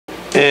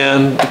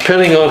And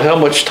depending on how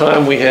much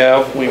time we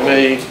have, we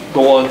may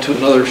go on to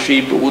another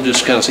sheet, but we'll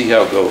just kind of see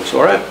how it goes,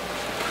 all right?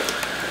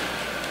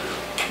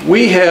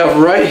 We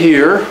have right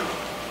here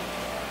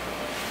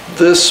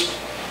this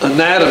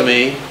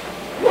anatomy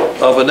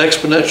of an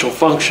exponential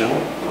function.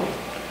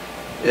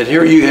 And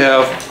here you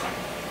have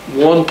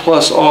 1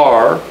 plus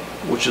r,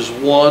 which is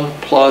 1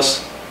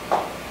 plus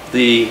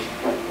the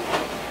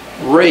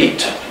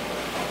rate,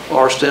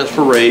 r stands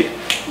for rate,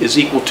 is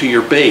equal to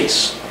your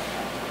base.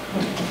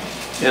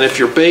 And if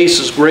your base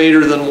is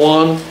greater than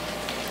 1,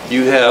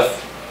 you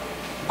have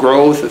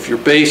growth. If your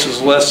base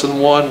is less than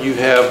 1, you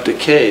have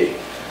decay.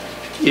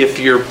 If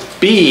your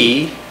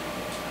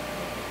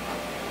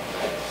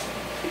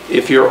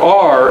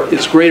r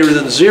is greater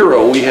than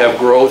 0, we have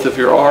growth. If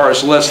your r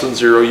is less than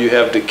 0, you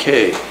have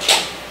decay.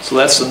 So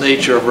that's the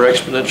nature of our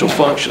exponential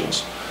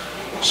functions.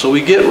 So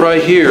we get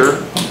right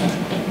here,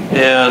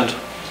 and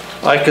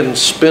I can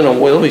spin a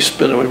wheel. Let me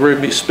spin. Are we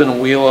ready to spin a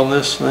wheel on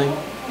this thing?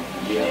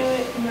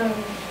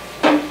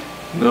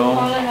 No.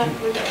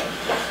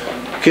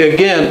 Okay,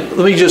 again,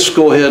 let me just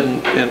go ahead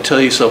and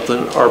tell you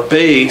something. Our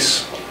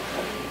base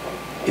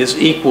is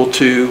equal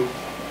to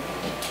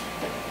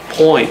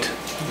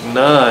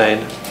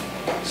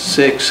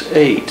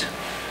 0.968.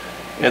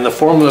 And the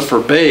formula for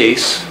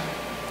base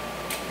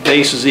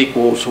is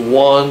equal to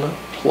 1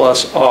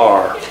 plus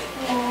r.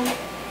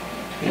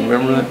 You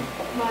remember that?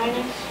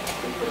 Minus,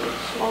 because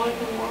it's smaller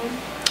than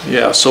 1.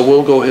 Yeah, so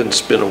we'll go ahead and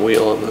spin a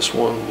wheel on this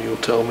one. You'll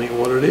tell me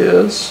what it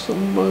is,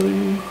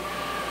 somebody.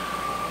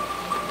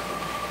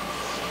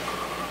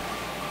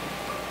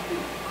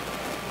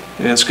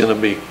 And it's going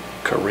to be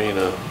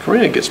Karina.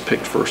 Karina gets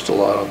picked first a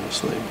lot on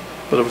this thing,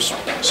 but it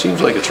seems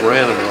like it's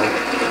random though.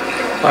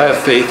 I have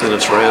faith in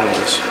its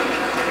randomness.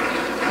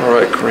 All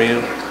right,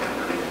 Karina,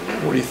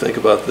 what do you think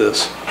about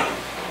this? It's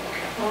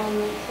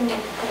an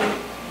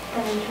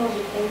exponential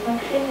decay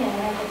function, and it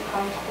has a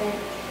constant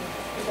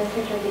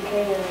percentage of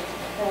decay of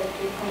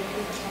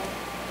 3.2%.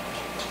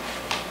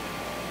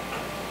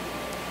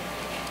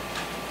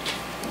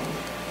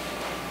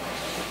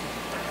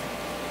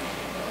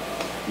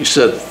 You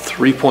said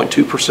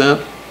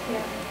 3.2%?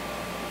 Yeah.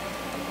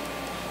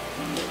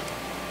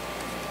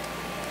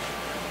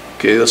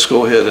 Okay, let's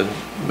go ahead and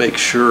make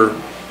sure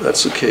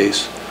that's the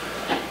case.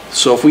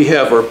 So if we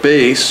have our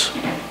base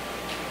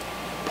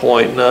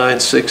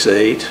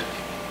 0.968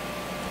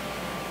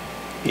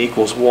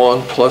 equals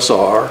 1 plus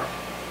r,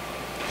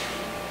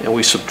 and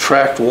we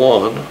subtract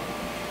 1,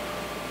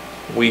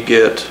 we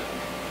get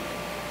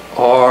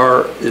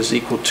r is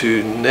equal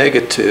to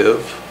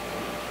negative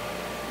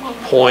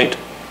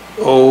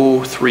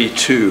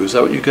 0.032. Is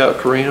that what you got,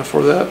 Karina,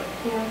 for that?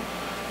 Yeah.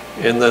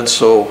 And then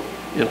so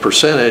in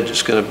percentage,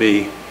 it's going to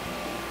be,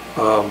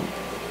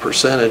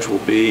 percentage will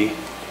be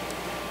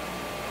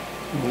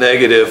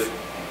negative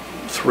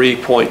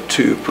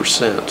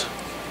 3.2%.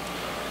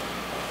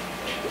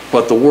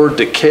 But the word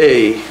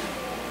decay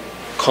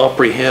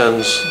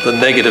comprehends the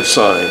negative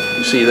sign.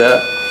 You see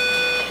that?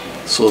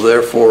 So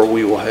therefore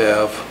we will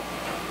have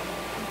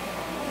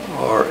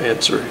our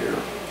answer here.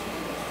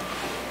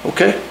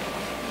 Okay?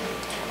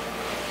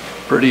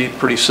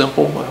 Pretty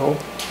simple, I hope.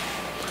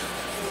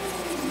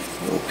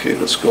 Okay,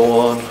 let's go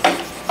on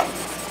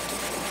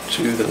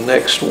to the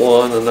next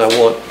one, and I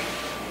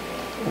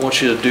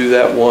want you to do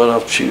that one.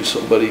 I'll choose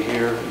somebody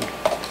here in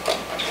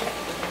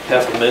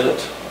half a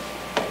minute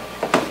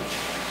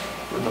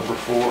for number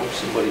 4,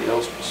 somebody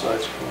else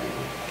besides Karina.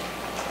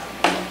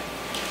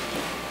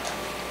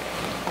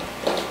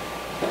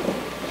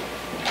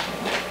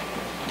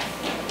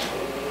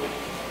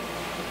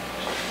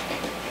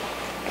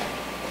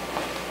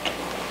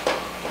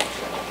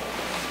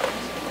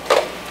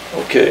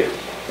 Okay.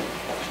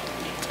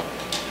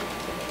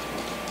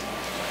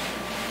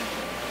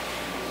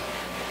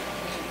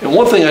 And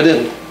one thing I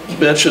didn't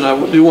mention, I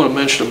do want to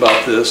mention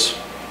about this,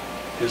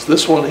 is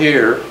this one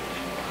here,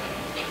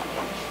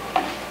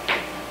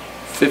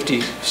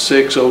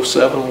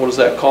 5607, what is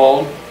that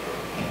called?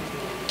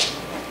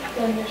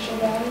 The initial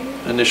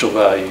value? Initial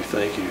value,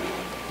 thank you.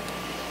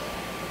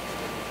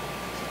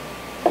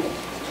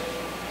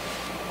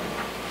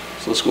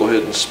 So let's go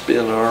ahead and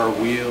spin our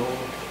wheel.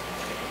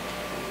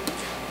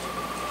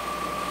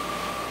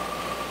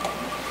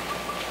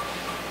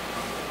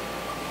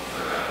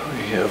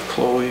 We have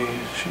Chloe,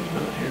 she's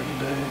not here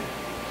today.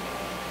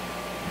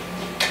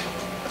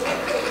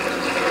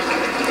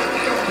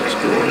 Let's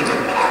go over.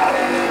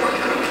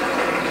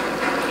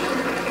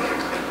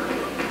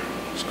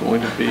 It's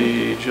going to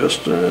be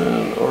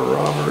Justin or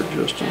Robert,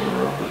 Justin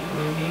or Robert,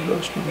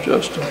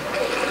 Justin.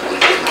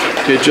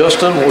 Okay,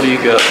 Justin, what do you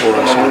got for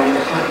us here?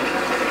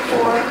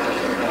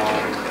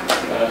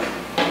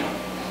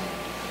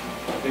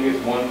 I think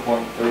it's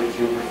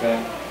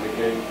 1.32%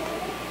 decay.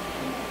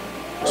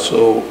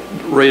 So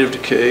rate of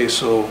decay,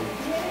 so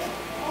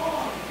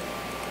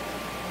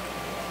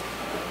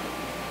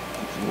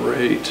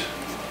rate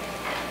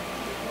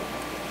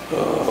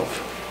of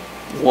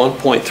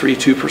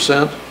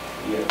 1.32%.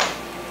 Yeah.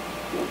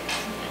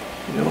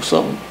 You know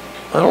something?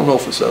 I don't know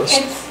if it's us.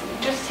 It's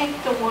just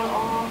take the 1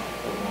 off.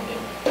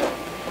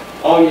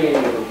 Oh, yeah,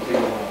 yeah, the big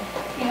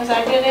one. Because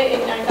I did it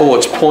and I got. Oh,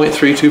 it's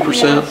 0.32%?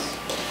 Yes.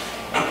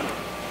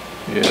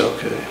 Yeah,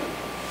 okay.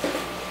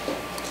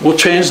 We'll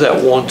change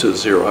that 1 to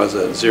 0. How's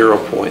that?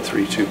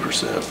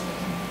 0.32%.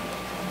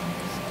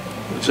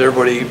 Does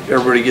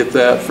everybody get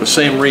that? For the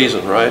same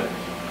reason, right?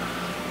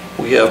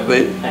 We have, I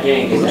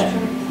didn't get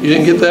that. you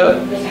didn't get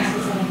that?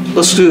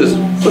 Let's do this.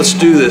 Let's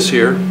do this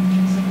here.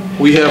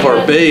 We have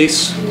our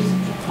base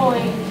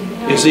Point.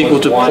 is equal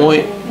to One.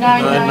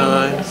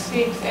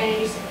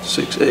 9968.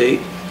 0.9968.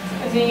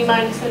 And then you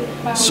minus it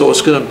by. So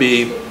it's going to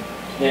be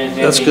Then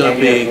That's it'd gonna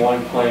be- negative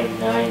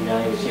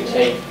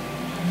 1.9968.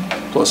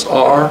 plus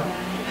R,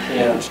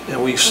 Yeah.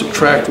 and we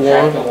subtract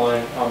Subtract the 1.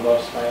 1 on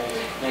both sides.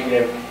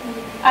 Negative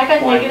I got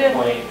Point- negative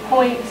point.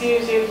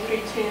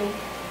 0.0032.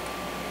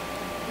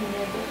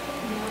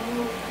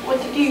 What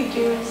did you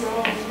do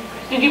wrong?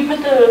 Did you put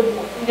the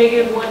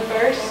negative 1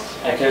 first?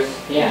 I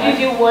just, Did yeah,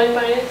 you do 1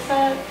 minus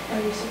that?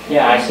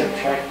 yeah, I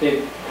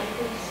subtracted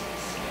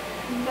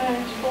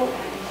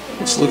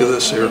Let's look at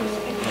this here. 9.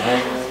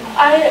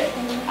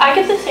 I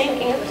get the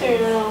same answer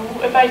though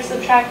if I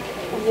subtract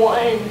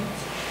 1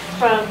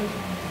 from,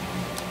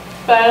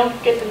 but I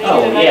don't get the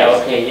negative. Oh, I yeah,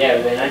 just- okay, yeah,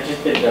 then I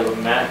just did the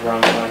math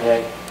wrong in my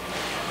head.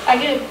 I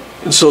get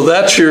And so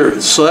that's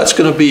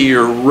going to be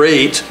your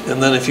rate,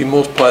 and then if you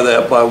multiply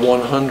that by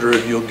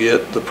 100, you'll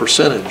get the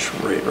percentage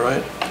rate,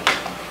 right?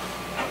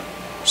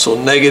 So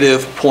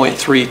negative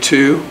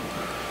 0.32,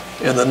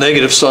 and the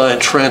negative sign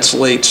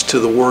translates to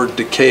the word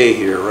decay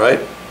here, right?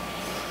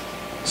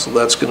 So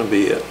that's going to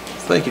be it.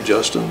 Thank you,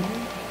 Justin.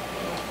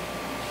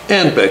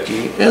 And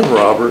Becky, and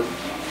Robert.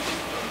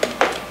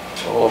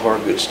 All of our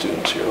good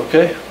students here,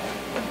 okay?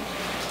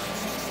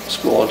 Let's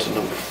go on to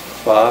number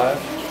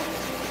 5.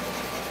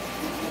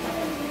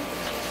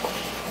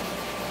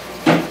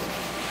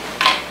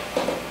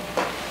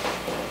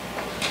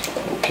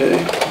 Okay,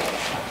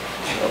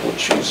 I will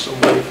choose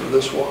somebody for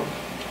this one.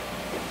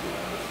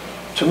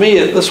 To me,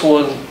 this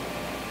one,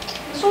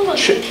 this one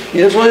looks.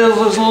 yes,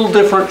 well, it's a little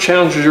different,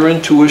 challenges your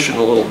intuition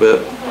a little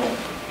bit.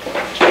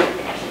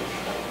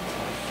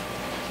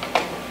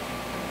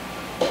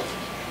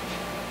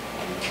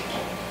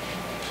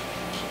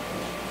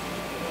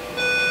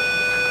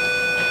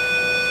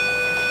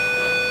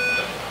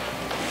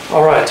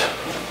 All right,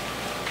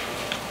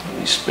 let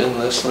me spin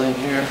this thing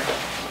here.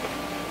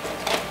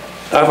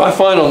 I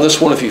find on this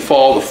one, if you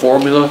follow the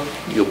formula,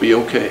 you'll be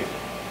okay.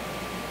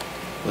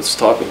 Let's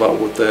talk about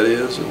what that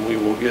is, and we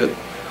will get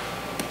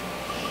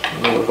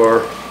one of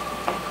our,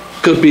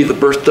 could be the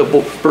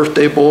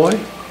birthday boy,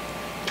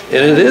 and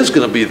it is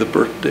going to be the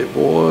birthday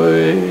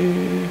boy.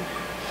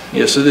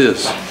 Yes, it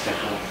is.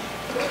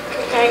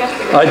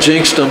 I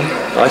jinxed him.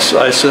 I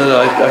said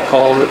I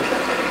called it.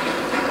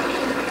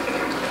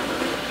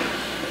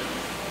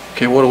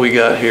 Okay, what do we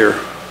got here?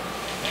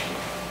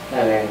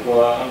 Okay,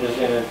 well, I'm just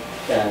gonna,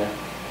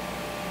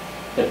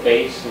 the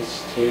base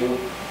is 2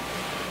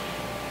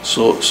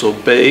 So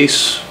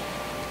base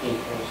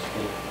equals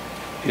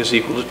is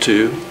equal to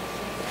 2.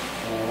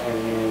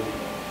 and then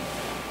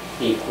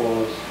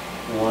equals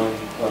 1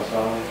 plus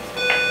R.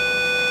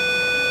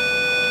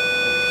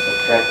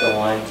 Subtract the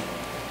 1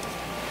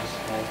 plus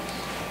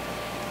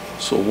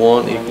X. So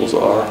 1 equals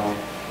R.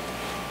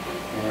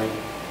 And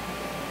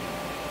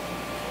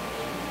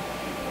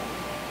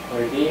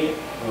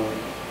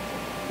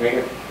rate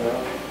of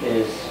growth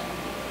is,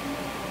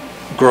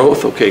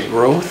 Growth, okay,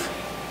 growth.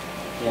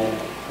 yeah,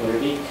 would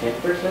it be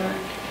 10%?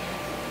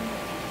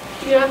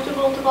 You have to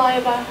multiply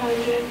it by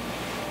 100.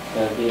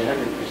 So it'd be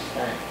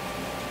 100%.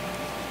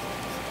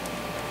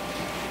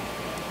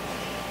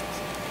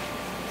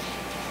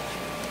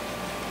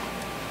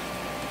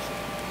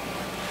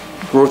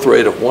 Growth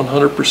rate of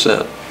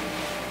 100%.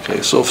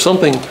 Okay, so if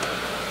something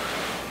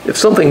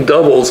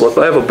doubles, if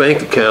I have a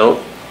bank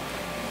account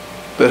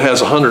that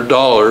has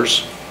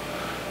 $100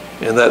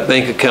 and that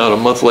bank account a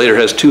month later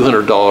has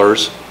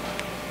 $200,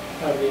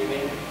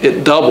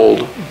 it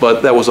doubled,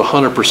 but that was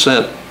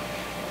 100%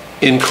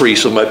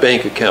 increase of my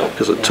bank account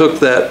because it took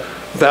that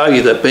value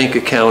of that bank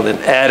account and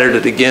added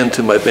it again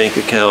to my bank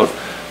account,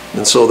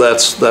 and so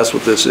that's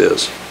what this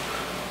is.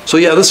 So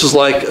yeah, this is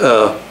like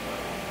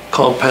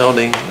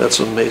compounding. That's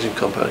amazing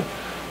compounding.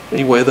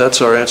 Anyway,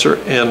 that's our answer.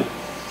 And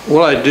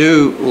what I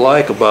do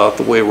like about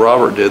the way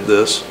Robert did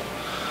this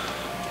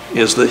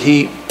is that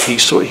he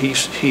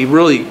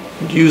really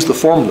used the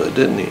formula,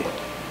 didn't he?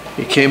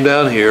 He came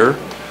down here,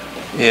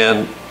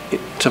 and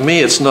to me,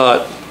 it's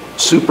not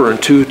super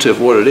intuitive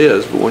what it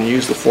is, but when you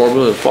use the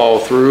formula and follow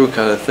through,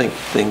 kind of think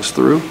things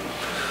through,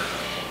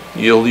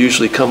 you'll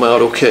usually come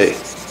out okay.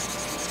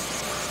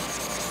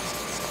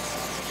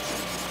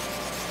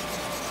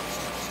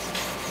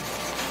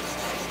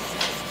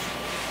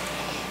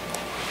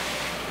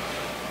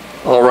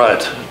 All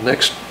right,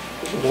 next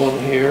one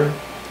here.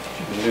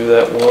 You can do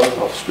that one.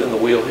 I'll spin the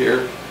wheel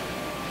here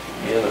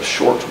in a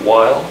short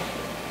while.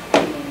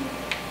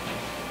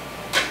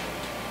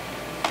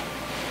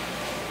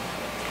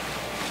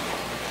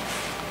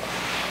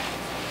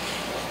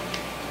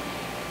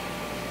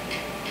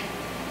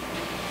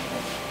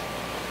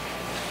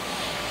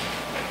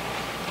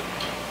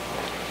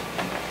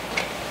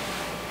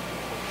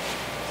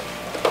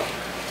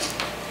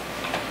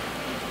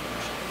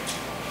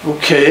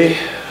 Okay,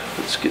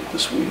 let's get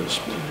this wheel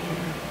spinning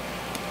here.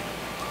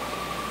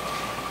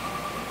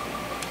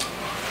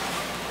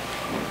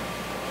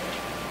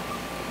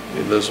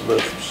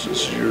 Elizabeth, this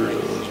is yours,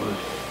 Elizabeth.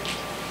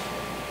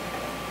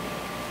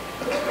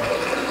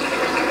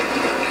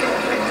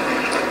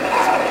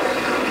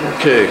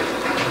 Okay.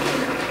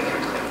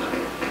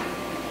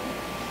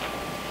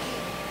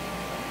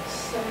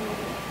 So,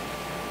 your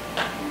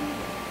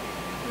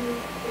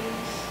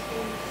base is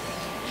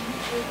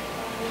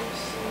 105,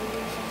 so we're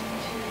going to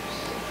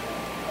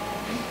subtract 1.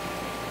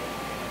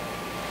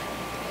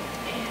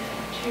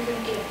 And you're going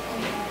to get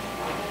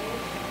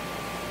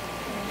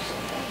 0.95. And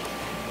subtract.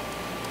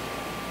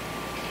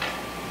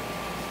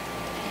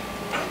 And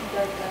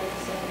convert that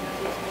as 95%.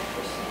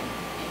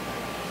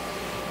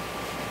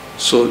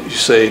 So you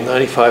say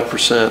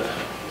 95%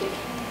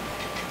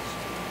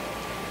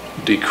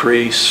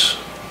 decrease,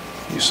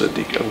 you said,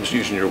 I'm just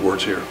using your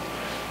words here,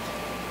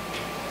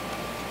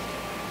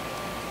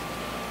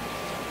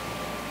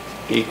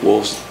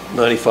 equals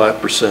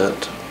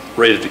 95%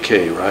 rate of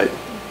decay, right?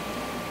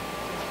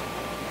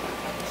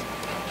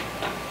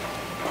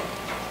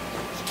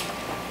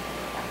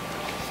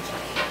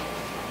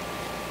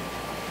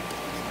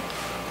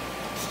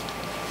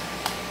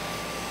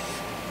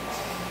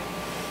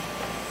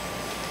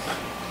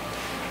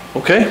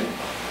 Okay,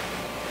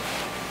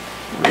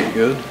 very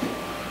good.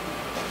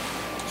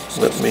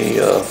 Let me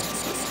go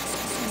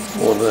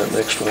on to that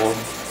next one.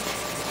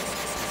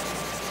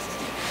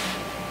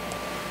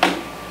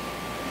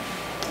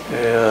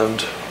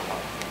 And,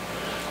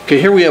 okay,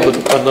 here we have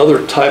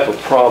another type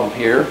of problem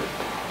here.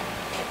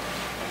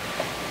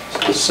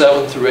 The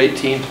 7 through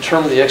 18,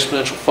 determine the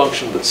exponential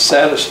function that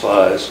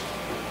satisfies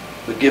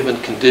the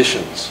given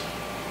conditions.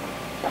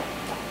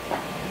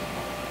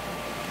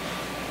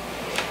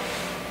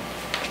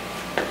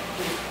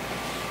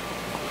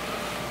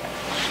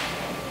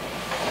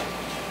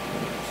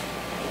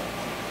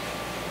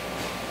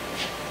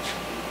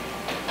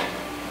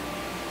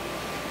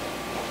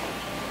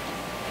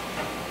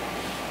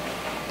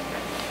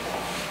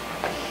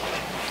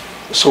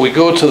 So we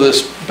go to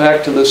this,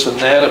 back to this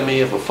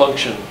anatomy of a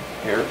function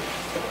here.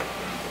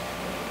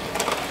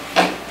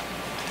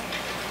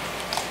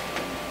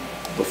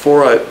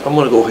 I'm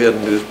going to go ahead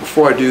and do this.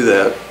 Before I do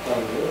that,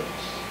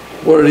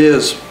 what it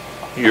is,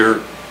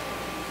 your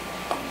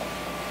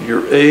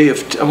A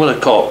of t, I'm going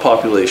to call it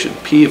population,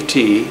 P of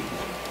t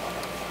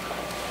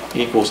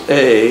equals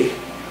A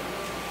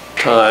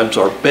times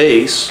our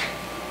base,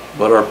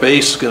 but our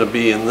base is going to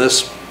be in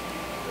this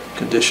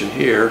condition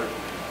here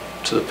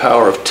to the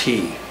power of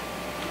t.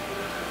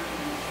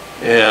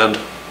 And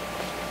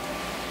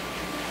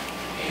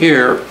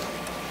here,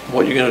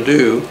 what you're going to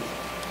do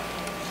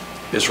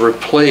is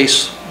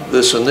replace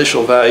this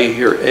initial value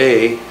here,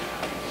 A,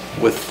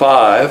 with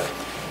 5.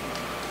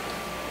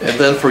 And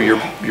then for your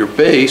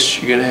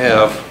base, you're going to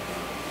have,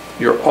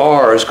 your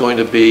R is going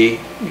to be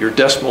your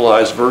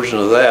decimalized version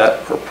of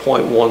that, or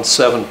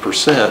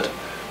 0.17%.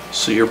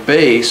 So your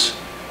base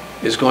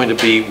is going to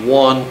be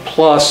 1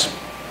 plus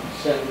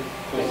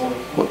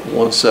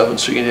 0.17,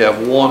 so you're going to have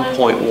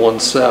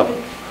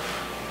 1.17.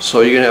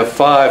 So you're going to have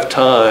 5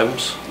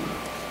 times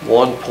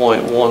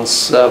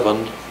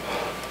 1.17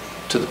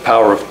 to the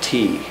power of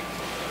t.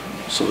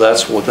 So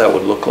that's what that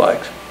would look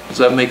like. Does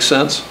that make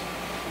sense?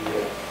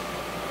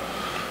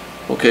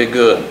 Okay,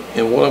 good.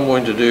 And what I'm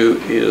going to do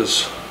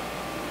is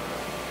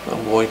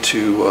I'm going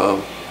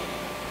to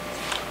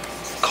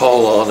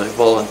call on a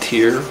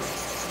volunteer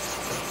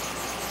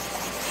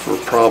for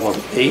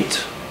problem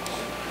 8.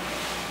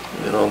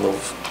 And on the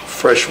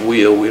fresh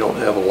wheel, we don't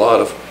have a lot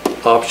of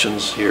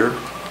options here.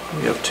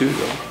 We have 2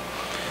 though.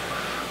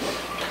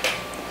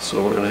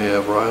 So we're going to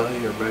have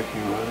Riley or Becky.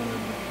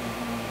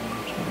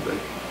 Becky.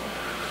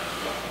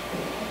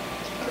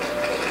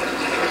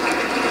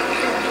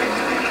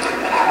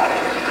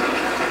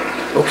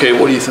 Okay,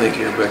 what do you think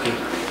here, Becky?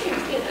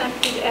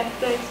 Active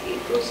fx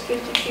equals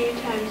 52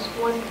 times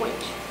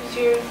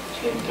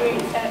 1.023x to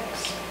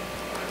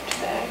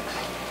the x.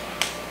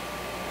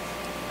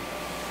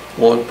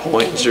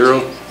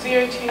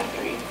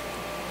 1.023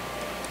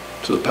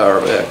 to the power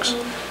of x.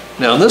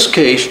 Now in this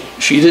case,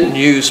 she didn't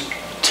use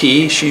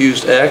t, she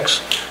used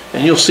x,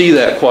 and you'll see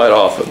that quite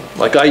often.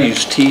 Like I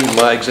use t in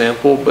my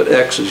example, but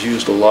x is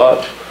used a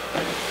lot.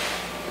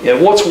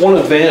 And what's one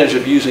advantage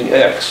of using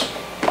x?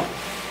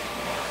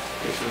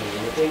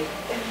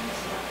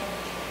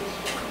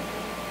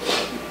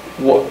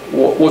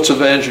 What's the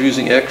advantage of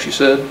using x, you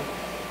said?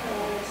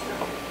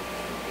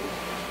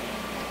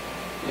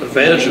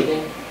 Advantage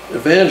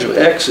of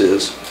x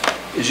is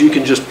you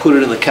can just put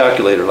it in the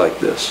calculator like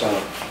this.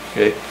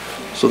 Okay,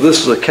 so this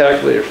is a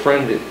calculator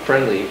friendly,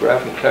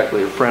 graphing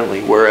calculator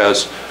friendly,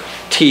 whereas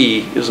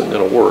t isn't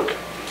going to work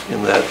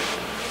in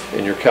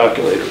your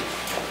calculator.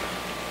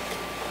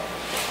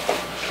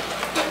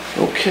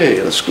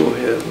 Okay, let's go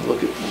ahead and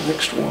look at the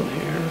next one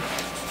here.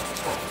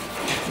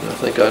 And I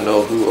think I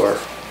know who our.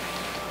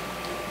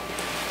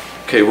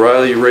 Okay,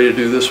 Riley, you ready to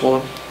do this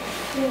one?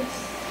 Yes.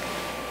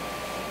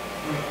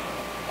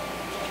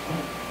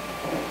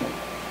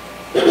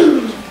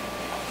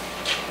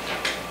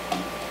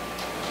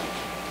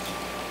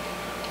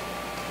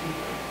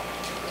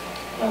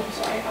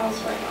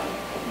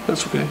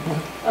 that's okay.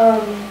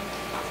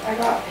 I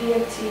got P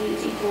of T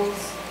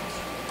equals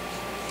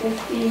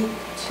 52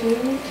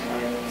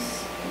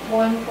 times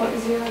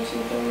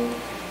 1.023.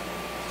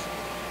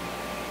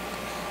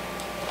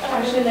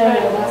 Actually, no,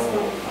 that's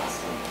the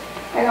last one.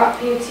 I got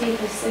P of T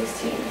equals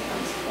 16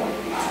 times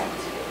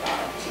 0.5 to the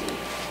power of T.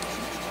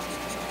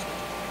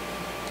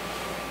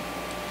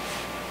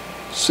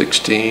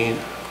 16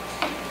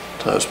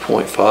 times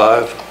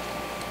 0.5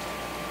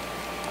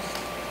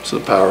 to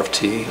the power of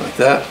t, like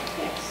that.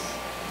 Yes.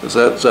 Does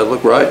that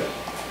look right?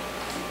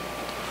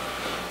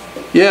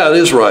 Yeah, it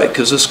is right,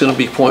 because it's going to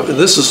be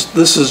this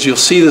is you'll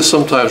see this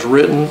sometimes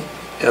written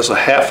as a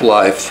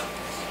half-life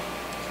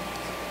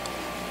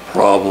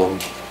problem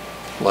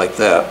like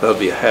that. That would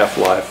be a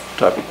half-life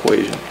type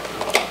equation.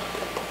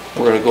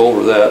 We're going to go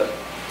over that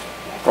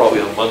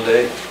probably on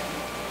Monday.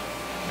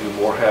 Do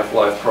more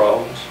half-life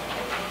problems.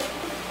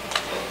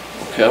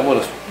 Okay, I'm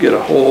going to get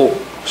a whole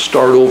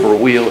start over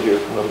wheel here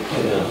for number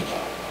 10.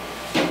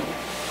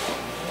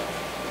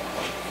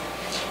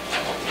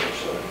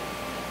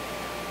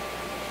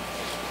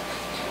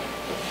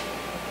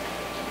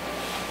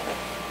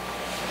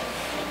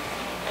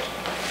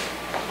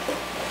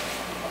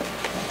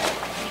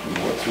 We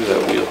went through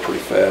that wheel pretty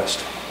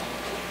fast.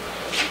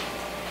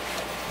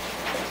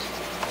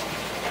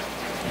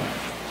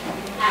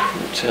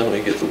 Number 10, let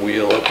me get the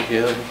wheel up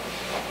again.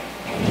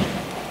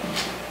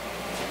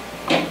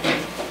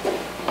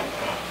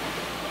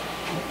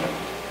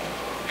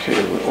 Okay,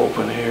 we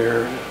open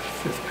here,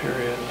 5th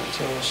period,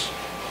 that's us.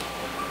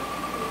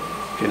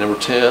 Okay, number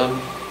 10.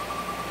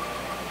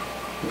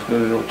 Who's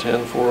going to do number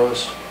 10 for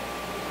us?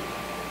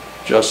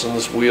 Justin,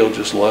 this wheel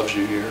just loves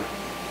you here.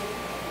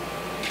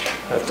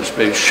 I have to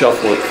maybe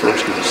shuffle it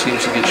first because it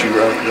seems to get you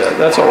right to that.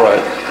 That's all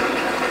right.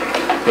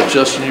 But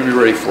Justin, you'll be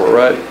ready for it,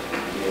 right?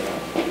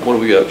 Yeah. What do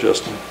we got,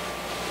 Justin?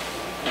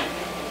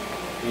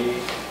 P.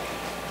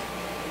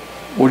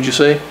 What did you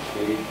say?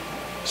 P.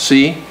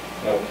 C?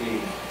 No,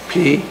 P.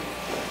 P?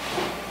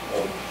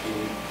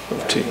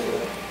 Of Of T. Equals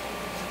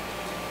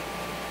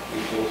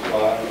 5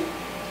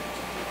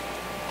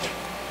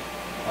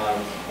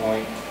 times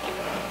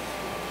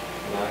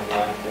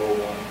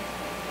 0.9941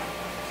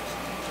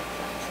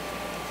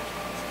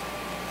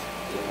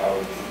 to the power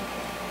of T.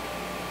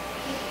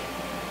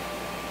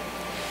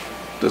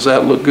 Does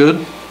that look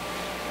good?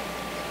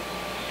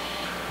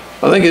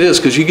 I think it is,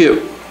 because you get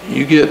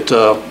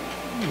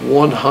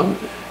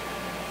 100.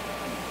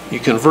 You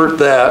convert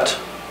that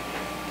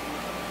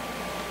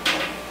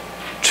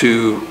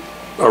to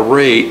a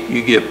rate,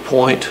 you get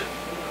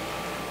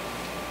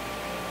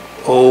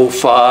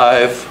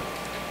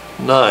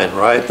 0.059,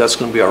 right? That's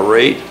going to be our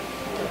rate.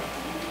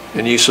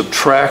 And you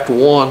subtract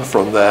 1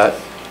 from that,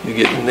 you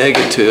get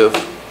negative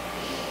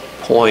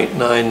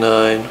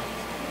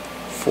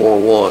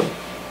 0.9941.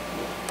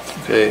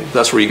 Okay,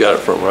 that's where you got it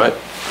from, right?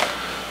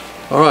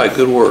 All right,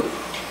 good work.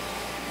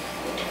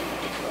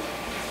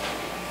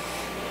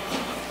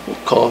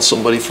 We'll call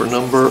somebody for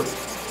number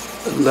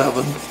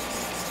 11.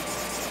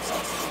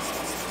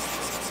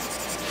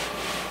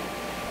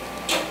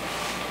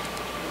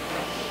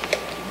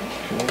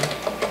 Okay.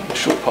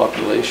 Initial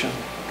population.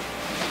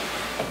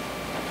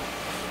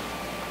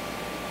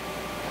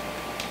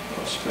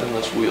 I'll spin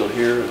this wheel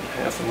here in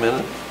half a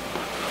minute.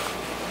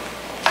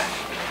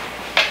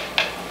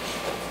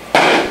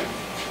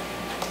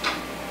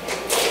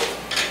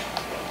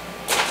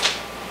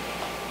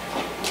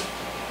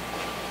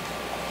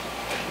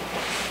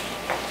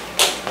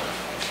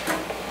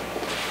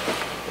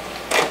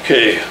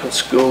 Okay,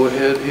 let's go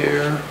ahead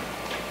here.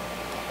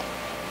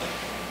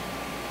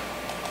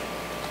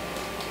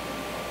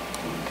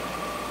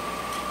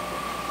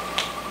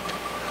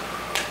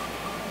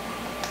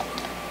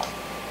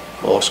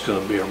 Oh, it's going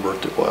to be our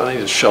birthday. Well, I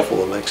need to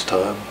shuffle the next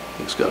time.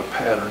 It's got a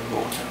pattern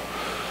going here.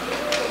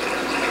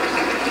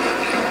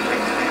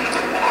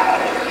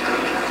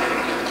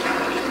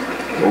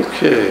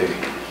 Okay.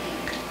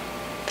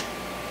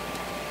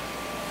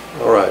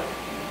 All right.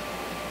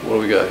 What do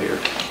we got here?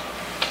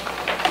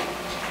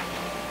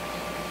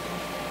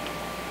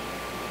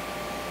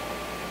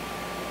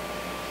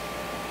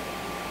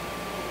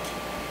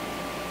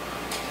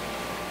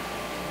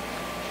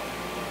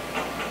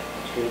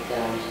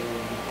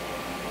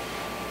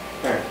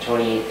 Or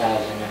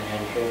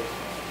 28,900.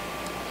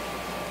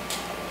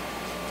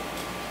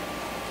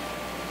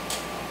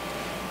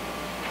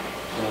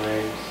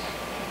 Times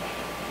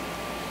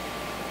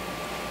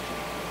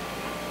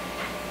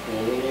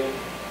negative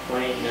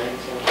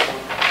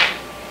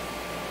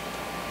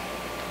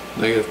 0.974.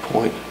 Negative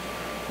 0.974.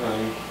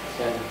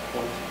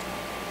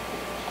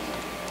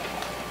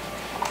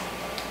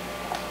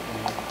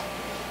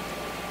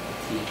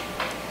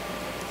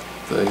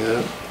 974. Like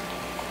that.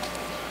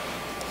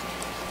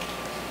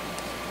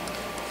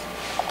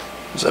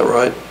 Is that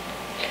right?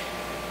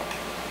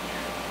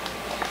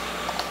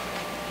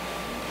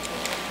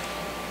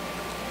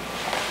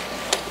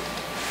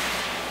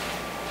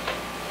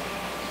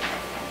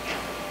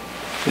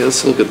 Yeah,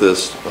 let's look at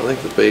this. I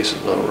think the base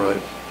is not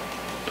right.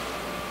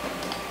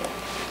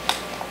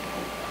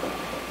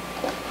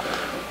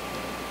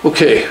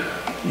 Okay,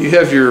 you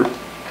have your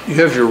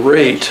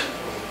rate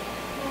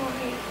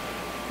Right.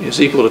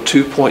 is equal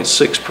to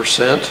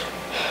 2.6%,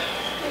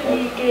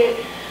 And you get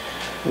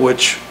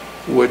which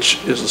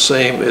is the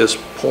same as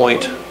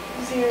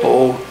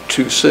zero.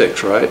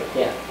 0.026, right?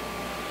 Yeah.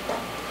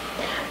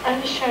 I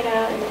just tried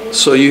out and then.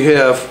 So you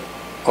have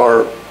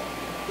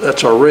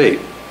that's our rate.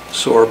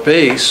 So our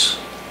base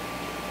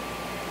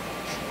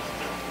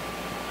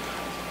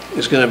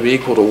is going to be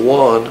equal to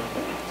 1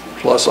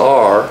 plus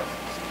R,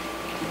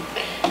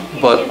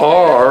 but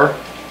R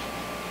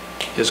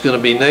is going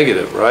to be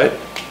negative, right?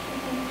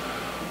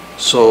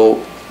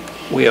 So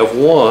we have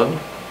 1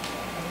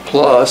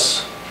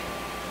 plus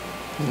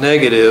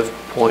negative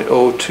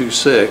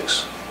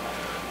 0.026.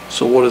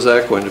 So what is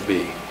that going to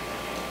be?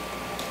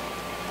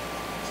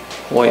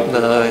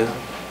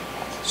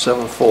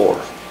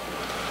 0.974.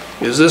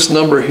 Is this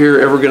number here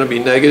ever going to be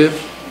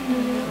negative?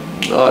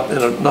 Not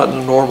in a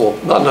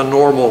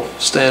normal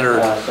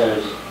standard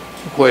So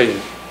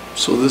equation.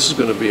 So this is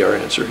going to be our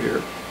answer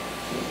here.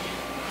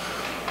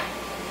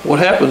 What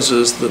happens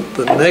is the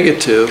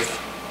negative,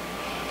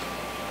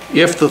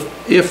 if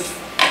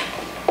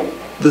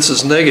this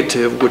is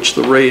negative, which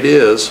the rate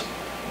is,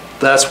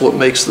 that's what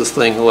makes this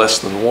thing less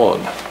than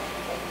 1.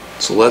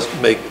 So let's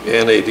make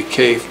n a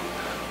decay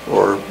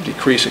or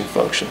decreasing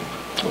function.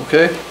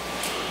 Okay?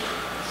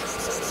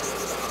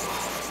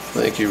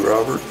 Thank you,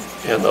 Robert,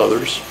 and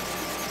others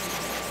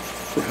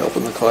for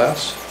helping the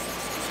class.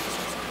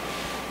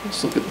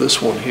 Let's look at this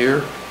one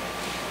here.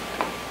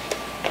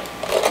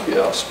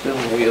 Yeah, I'll spin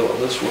the wheel on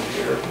this one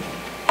here.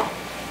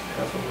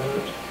 Half a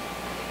minute.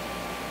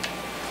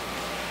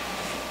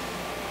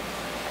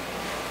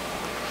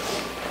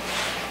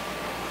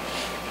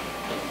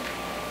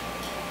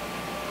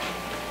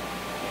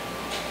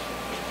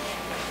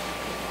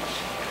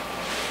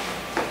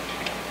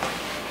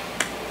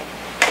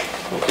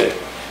 Okay.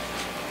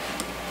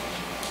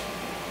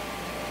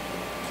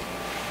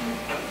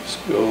 Let's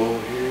go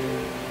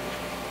here.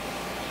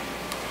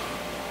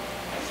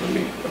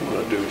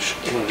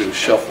 I'm gonna do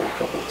shuffle a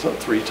couple,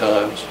 3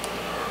 times.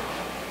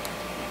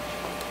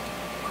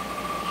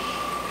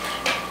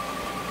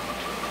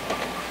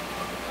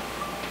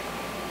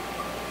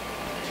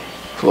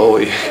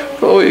 Chloe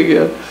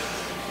again.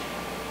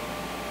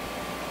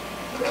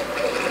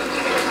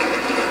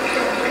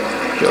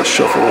 Just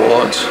shuffle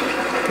once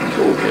and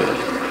go again.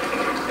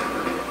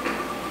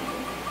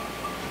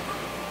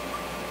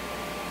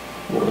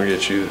 We're gonna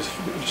get you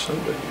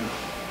Sunday.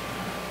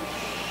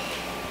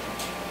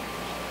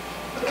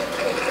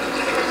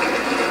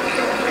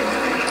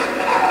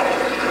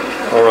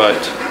 All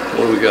right,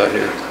 what do we got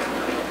here?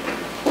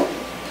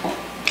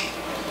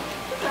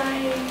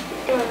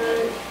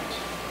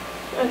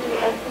 I do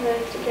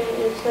estimates again.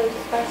 It says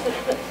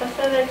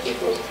SNX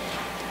equals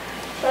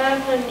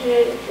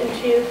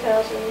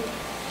 502,000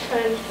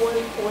 times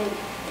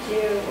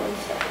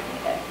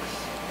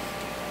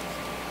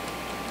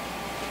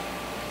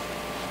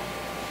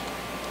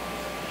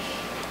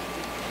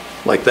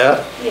 1.017x. Like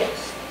that?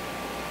 Yes.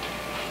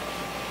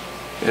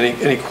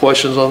 Any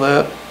questions on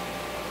that?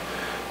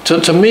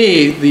 To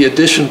me, the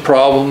addition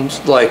problems,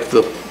 like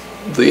the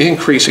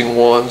increasing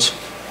ones,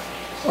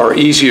 are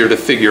easier to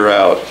figure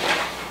out.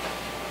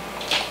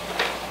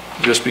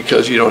 Just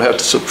because you don't have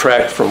to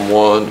subtract from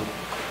one,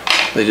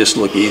 they just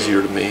look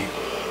easier to me.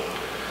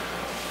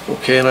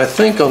 Okay, and I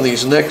think on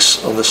this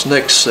next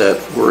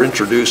set, we're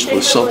introduced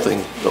with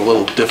something a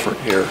little different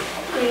here.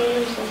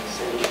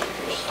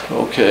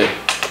 Okay.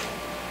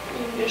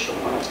 Initial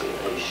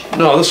population.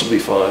 No, this will be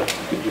fine.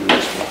 We can do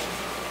this one.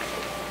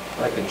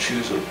 I can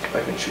choose a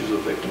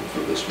victim for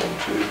this one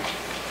too.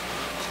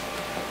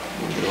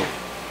 There we go.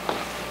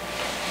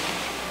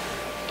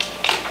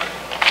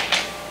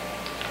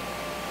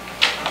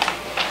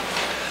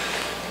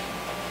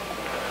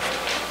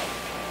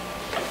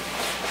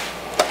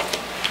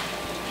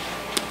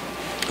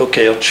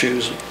 Okay, I'll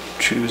choose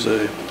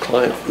a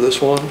client for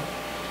this one.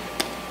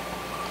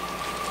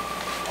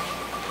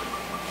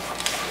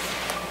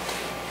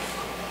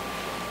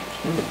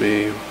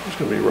 It's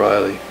gonna be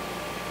Riley.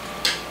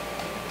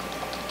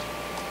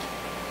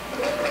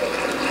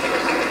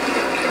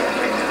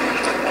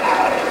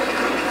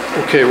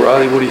 Okay,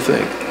 Riley, what do you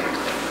think?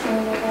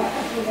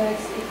 F of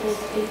x equals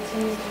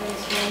 18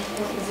 times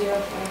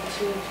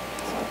 1.052.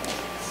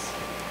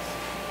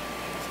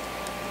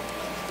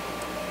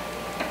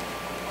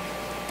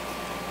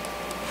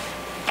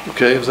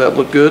 Okay, does that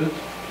look good?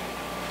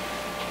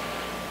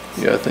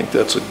 Yeah, I think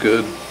that's a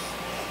good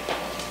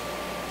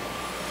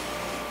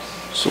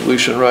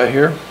solution right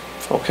here.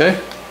 Okay.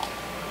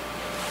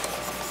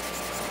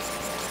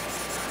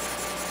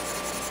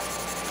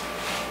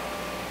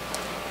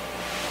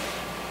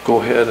 Go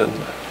ahead and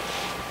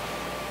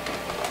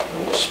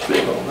we'll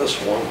spin on this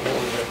one. We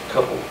only have a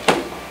couple.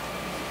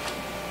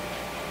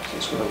 So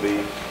it's going to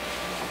be.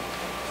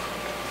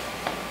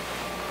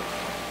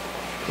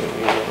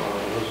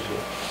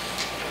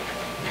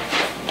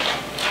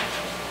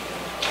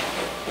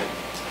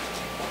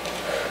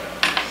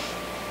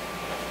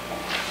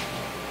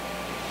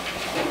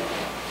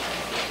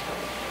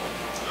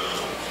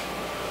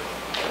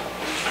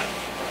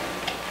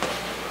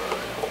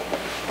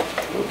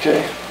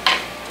 Okay.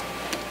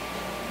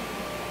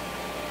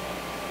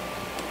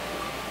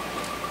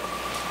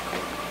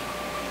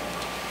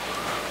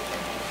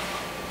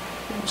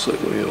 Looks like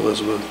we need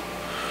Elizabeth.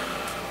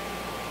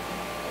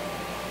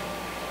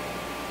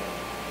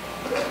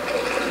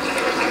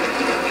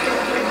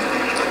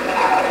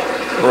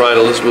 All right,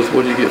 Elizabeth,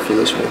 what do you get for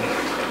this one?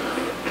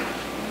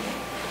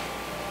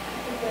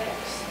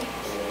 X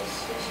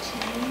equals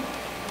 15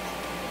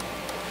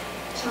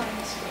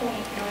 times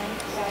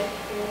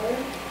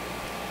 0.954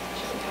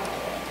 to the power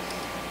of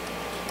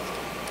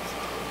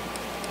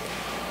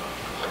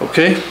X.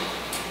 Okay,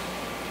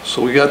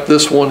 so we got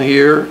this one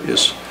here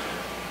is,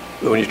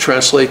 when you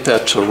translate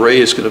that to ray,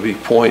 it's going to be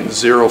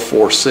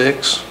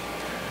 0.046,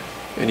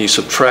 and you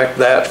subtract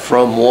that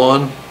from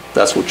 1,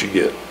 that's what you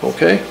get,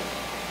 okay?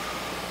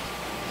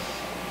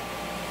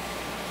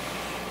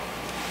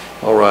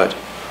 All right.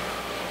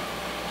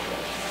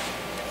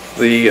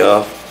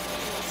 The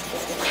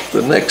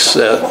next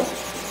set,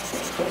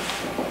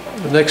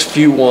 the next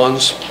few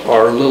ones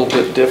are a little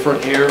bit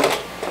different here.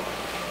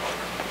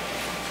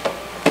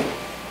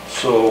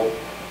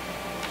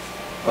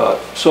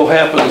 So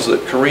happens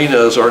that Karina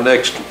is our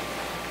next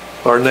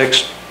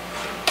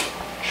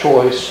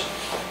choice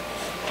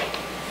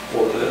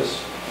for this.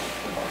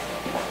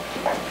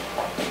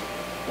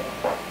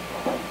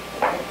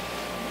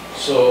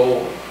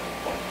 So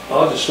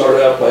I'll just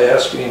start out by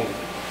asking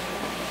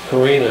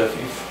Karina,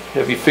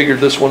 have you figured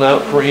this one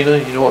out, Karina?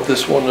 You know what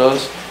this one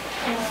does?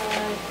 I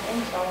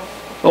think so.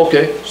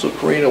 Okay, so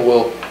Karina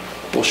will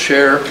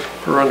share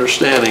her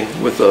understanding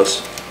with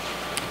us.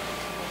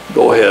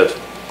 Go ahead.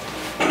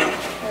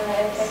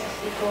 X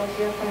equals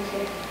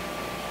 0.6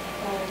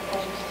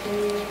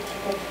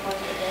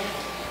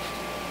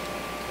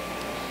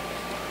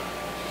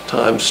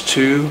 times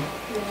 2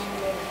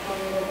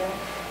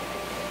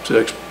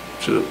 times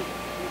 2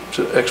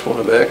 to the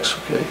exponent of x,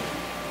 okay?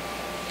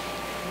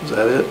 Is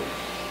that it? Is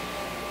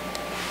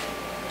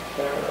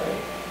that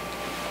right?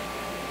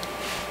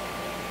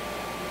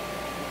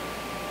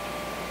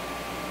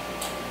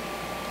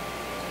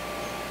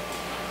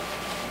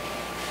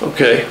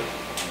 Okay,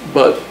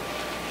 but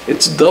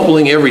it's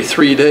doubling every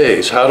 3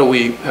 days. How do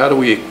we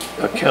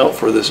account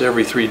for this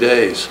every 3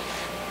 days?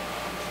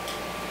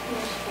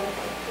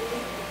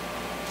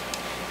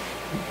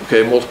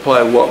 Okay,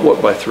 multiply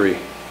what by 3?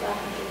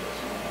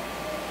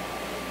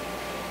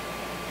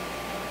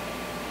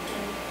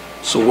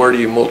 So where do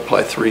you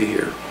multiply 3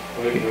 here?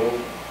 Where do you go?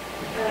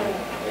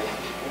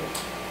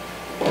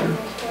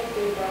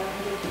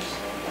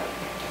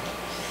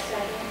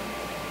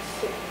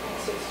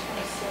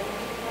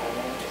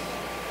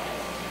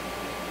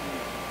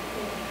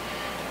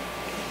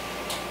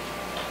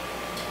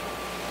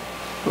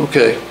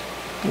 Okay,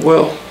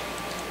 well,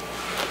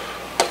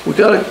 we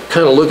got to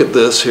kind of look at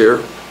this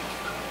here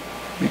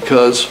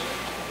because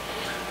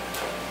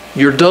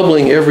you're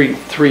doubling every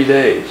 3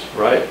 days,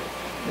 right?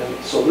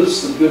 And so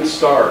this is a good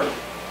start,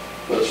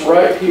 but it's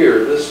right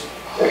here, this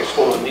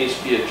exponent needs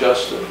to be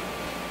adjusted.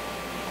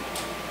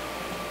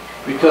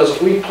 Because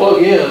if we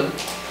plug in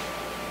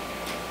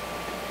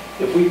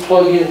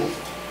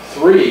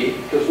 3,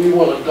 because we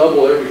want to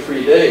double every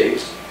 3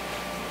 days,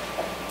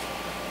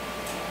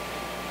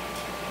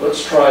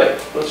 let's try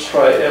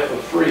f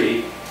of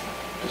 3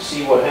 to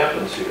see what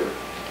happens here.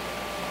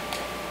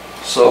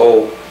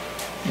 So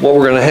what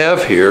we're going to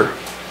have here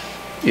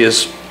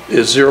is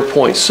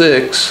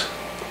 0.6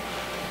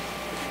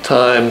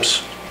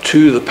 times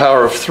 2 to the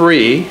power of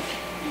 3,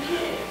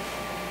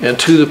 and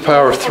 2 to the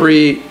power of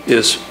 3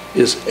 is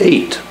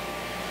 8.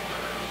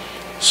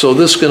 So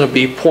this is going to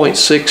be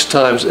 0.6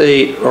 times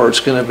 8, or it's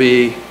going to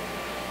be,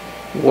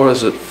 what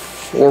is it,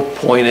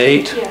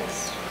 4.8?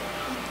 Yes.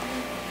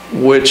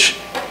 Which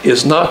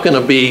is not going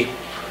to be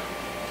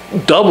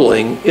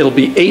doubling, it'll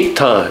be 8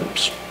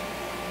 times.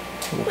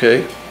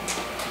 Okay?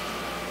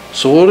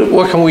 So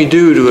what can we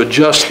do to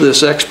adjust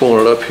this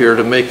exponent up here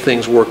to make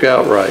things work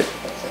out right?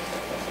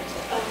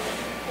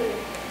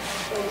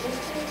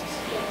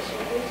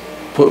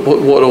 Put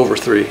what over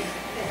 3?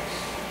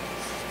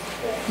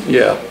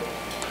 Yeah.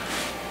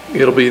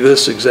 It'll be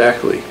this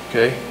exactly,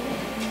 okay?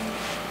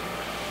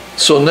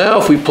 So now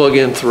if we plug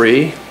in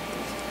 3,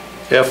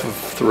 f of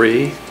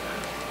 3,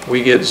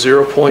 we get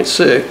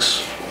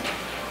 0.6,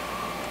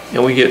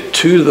 and we get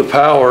 2 to the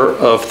power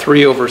of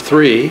 3 over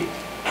 3,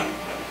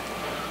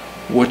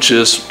 which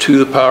is 2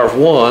 to the power of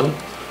 1,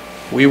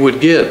 we would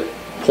get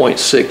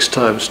 0.6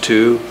 times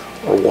 2,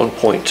 or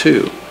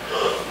 1.2.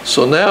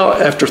 So now,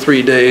 after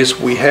 3 days,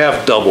 we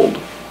have doubled.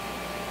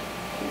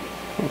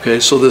 Okay,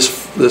 so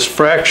this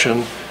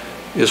fraction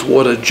is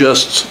what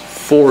adjusts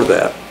for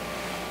that.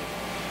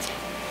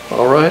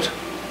 All right?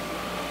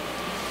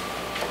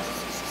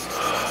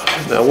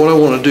 Now what I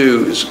want to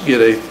do is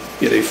get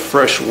a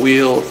fresh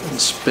wheel and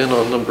spin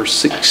on number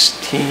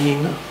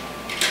 16.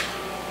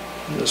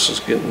 This is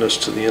getting us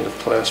to the end of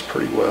class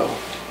pretty well.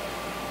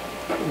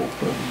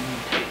 Open.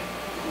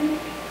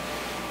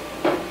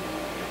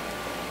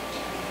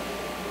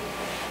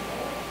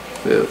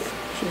 Fifth.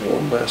 So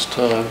one last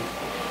time.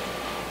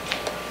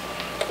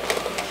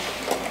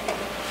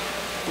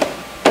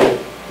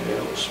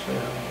 spin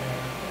here.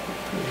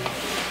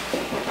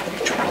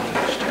 Each one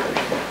is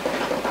dirty.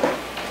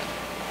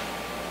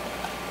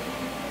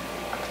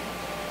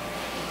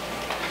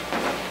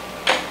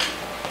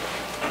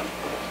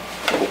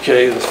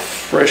 Okay, the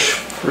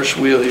fresh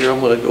wheel here,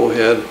 I'm going to go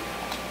ahead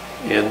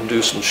and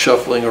do some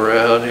shuffling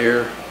around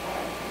here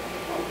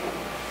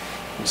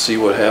and see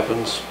what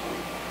happens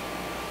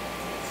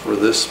for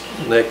this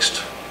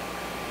next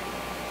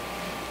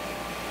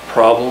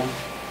problem,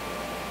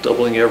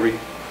 doubling every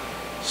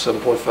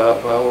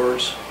 7.5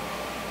 hours.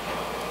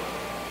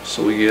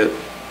 So we get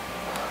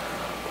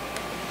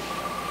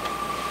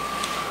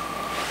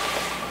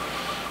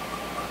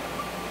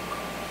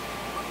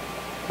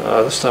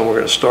this time we're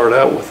going to start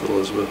out with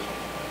Elizabeth.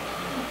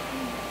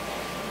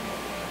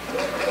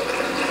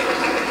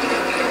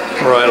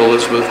 All right,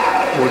 Elizabeth,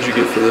 what did you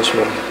get for this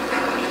one?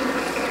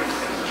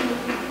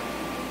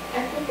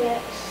 F of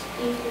x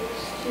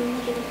equals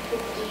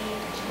 250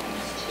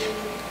 times 2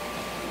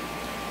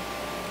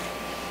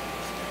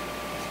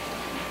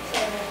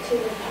 to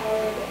the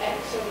power of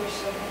x over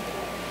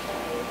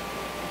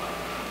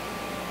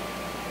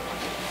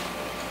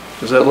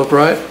 7.5. Does that look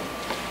right?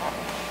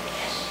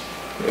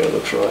 Yeah, it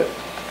looks right.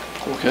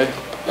 Okay.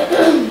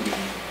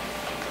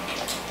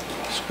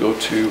 Let's go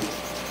to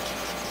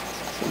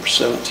number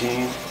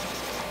 17.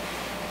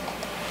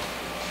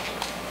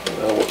 I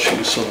will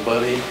choose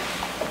somebody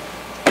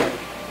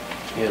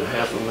in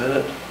half a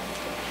minute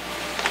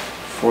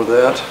for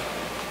that.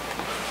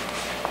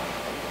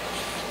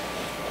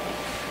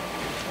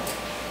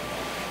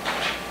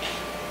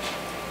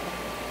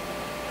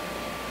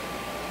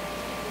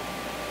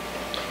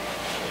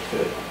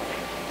 Okay.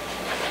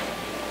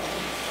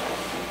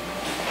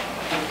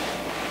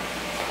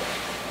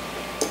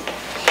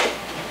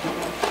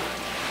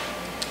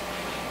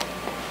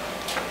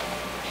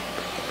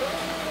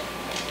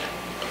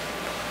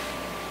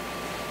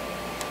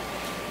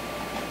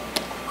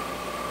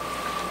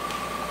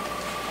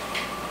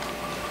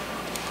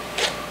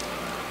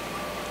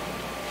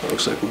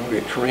 Looks like we're going to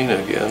get Karina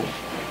again.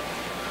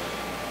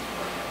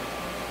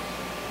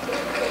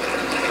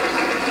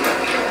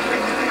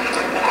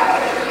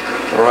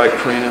 All right,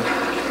 Karina.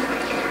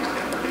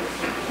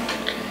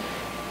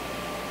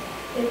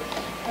 It's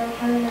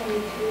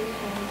 592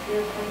 times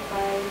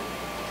 0.5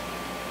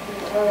 to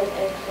the power of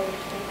x over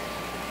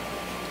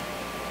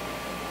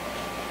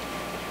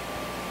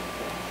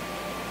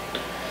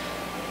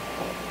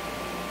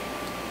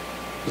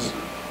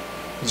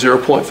 6.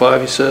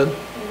 0.5, you said? Yeah.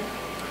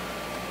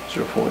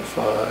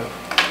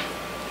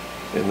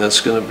 0.5. And that's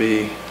going to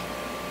be To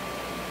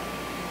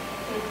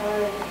the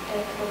power of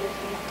x over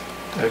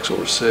 6. x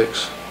over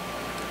 6.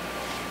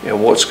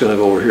 And what's going to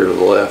go over here to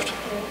the left?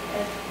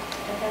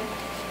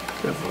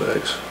 F of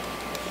x.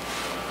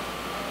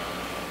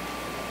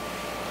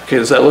 Okay,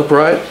 does that look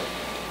right?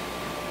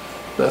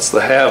 That's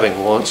the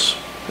halving once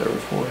every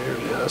 4 years.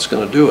 Yeah, that's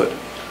going to do it.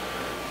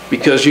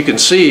 Because you can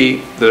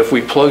see that if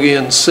we plug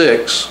in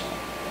 6,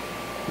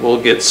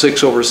 we'll get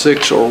 6 over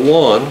 6 or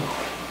 1,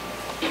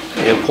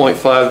 and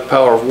 0.5 to the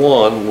power of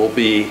 1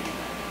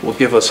 will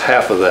give us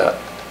half of that.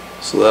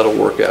 So that'll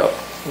work out,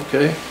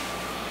 okay?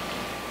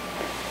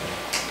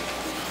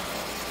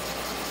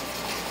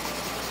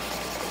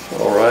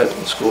 All right,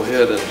 let's go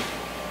ahead and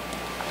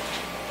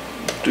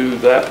do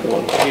that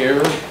one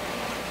here.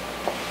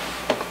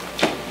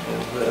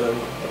 And then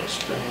I'll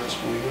spin this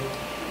wheel.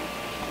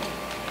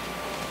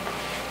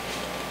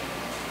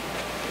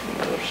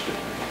 Another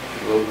sticker,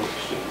 logo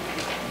sticker.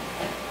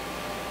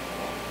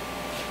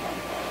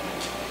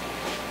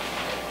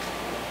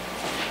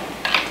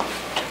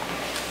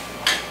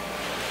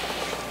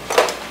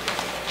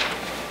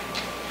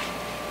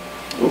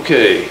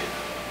 Okay.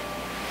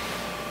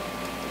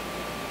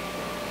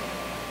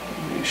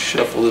 Let me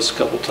shuffle this a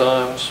couple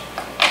times.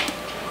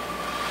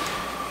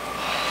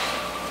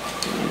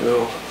 There we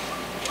go.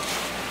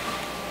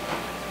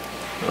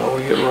 Now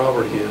we get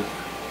Robert again.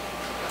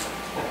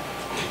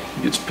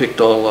 He gets picked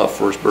on a lot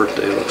for his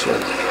birthday, it looks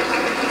like.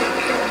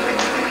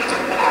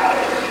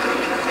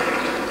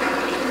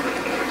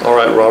 All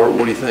right, Robert,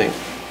 what do you think?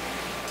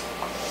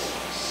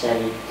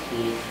 17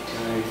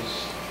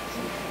 times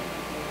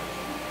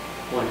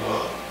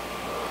 1/2.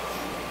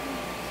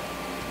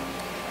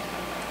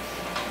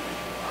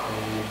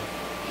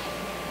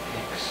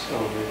 X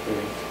over 3.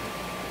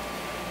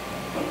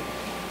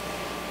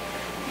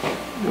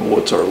 And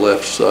what's our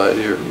left side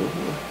here?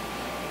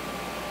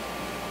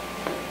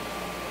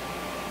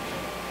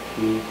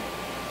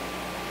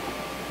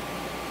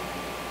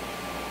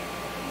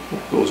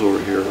 What goes over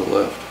here on the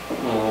left?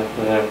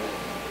 Left.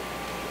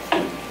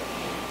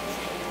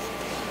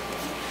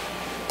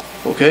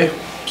 Okay,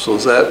 so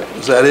is that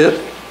it?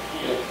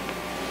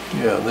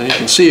 Yeah, and then you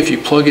can see if you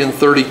plug in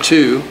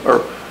 32,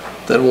 or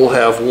then we'll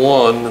have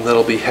 1, and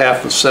that'll be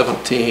half of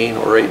 17,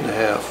 or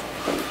 8.5.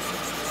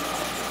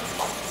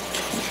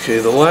 Okay,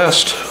 the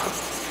last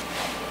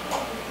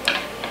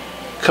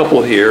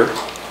couple here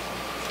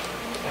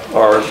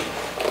are,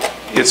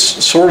 it's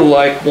sort of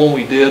like one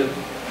we did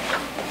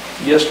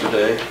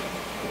yesterday. I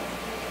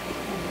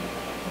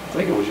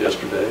think it was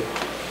yesterday.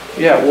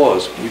 Yeah, it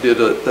was. We did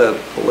that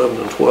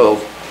 11 and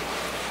 12.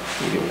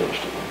 Medium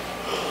density.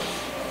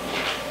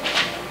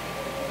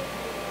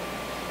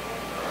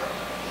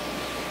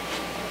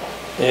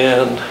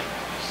 And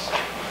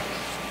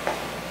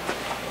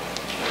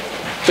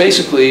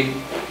basically,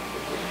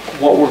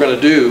 what we're going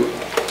to do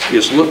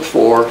is look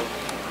for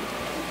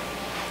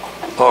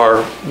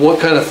what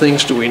kind of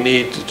things do we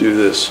need to do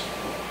this?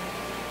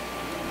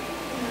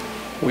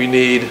 We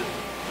need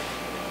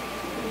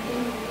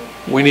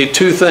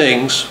two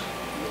things.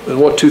 And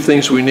what two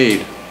things we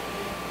need?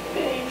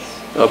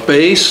 Base. A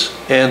base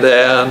and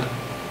an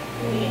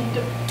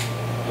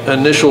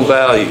initial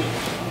value.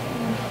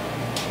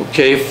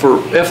 Okay, for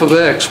f of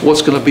x,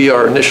 what's going to be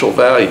our initial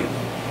value?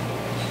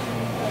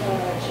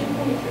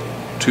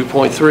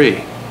 2.3.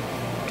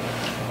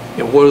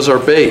 And what is our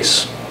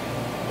base? 1.2.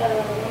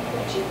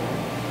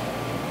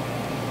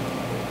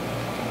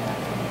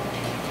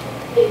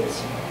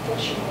 It's what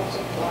you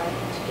multiply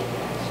to get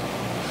that.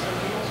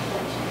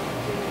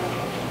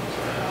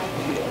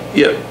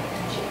 Yeah.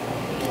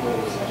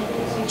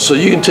 So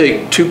you can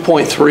take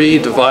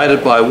 2.3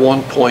 divided by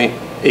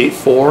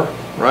 1.84,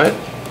 right?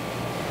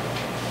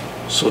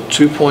 So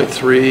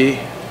 2.3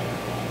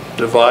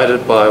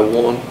 divided by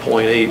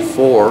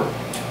 1.84,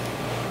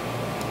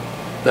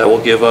 that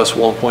will give us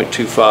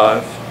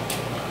 1.25.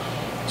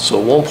 So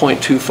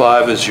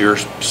 1.25 is your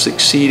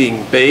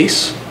succeeding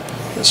base,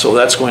 and so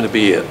that's going to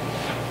be it.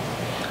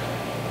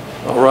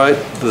 All right,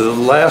 the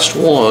last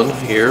one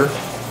here,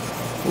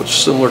 which is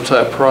similar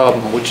type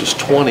problem, which is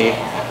 20.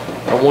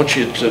 I want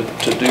you to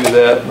do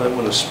that, and I'm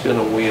going to spin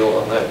a wheel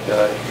on that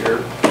guy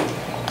here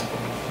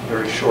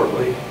very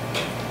shortly.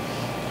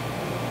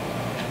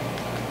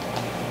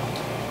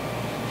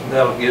 And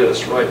that'll get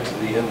us right to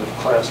the end of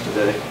class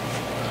today.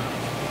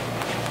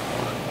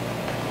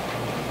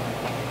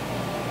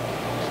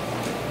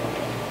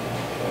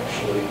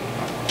 Actually,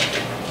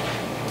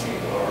 we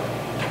are.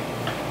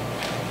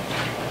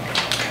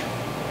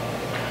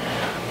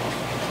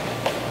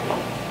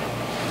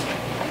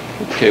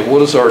 Okay,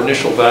 what is our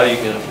initial value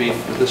going to be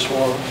for this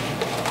one?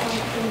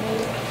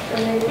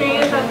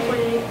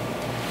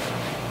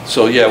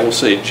 So yeah, we'll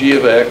say g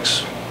of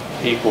x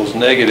equals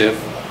negative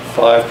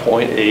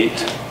 5.8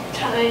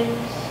 Times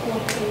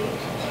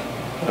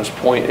 1.8. times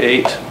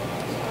 0.8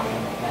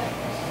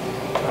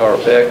 our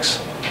x.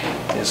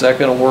 Is that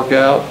going to work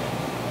out?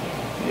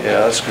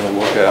 Yeah, that's going to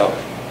work out.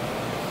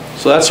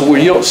 So that's where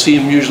you don't see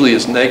them usually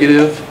as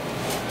negative,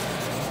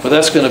 but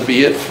that's going to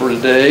be it for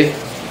today.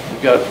 We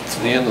got to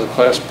the end of the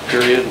class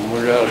period and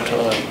we're out of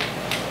time.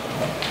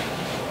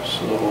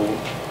 So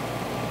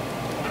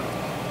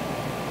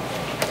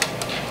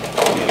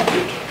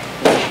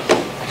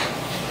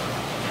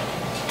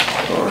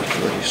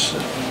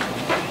R37.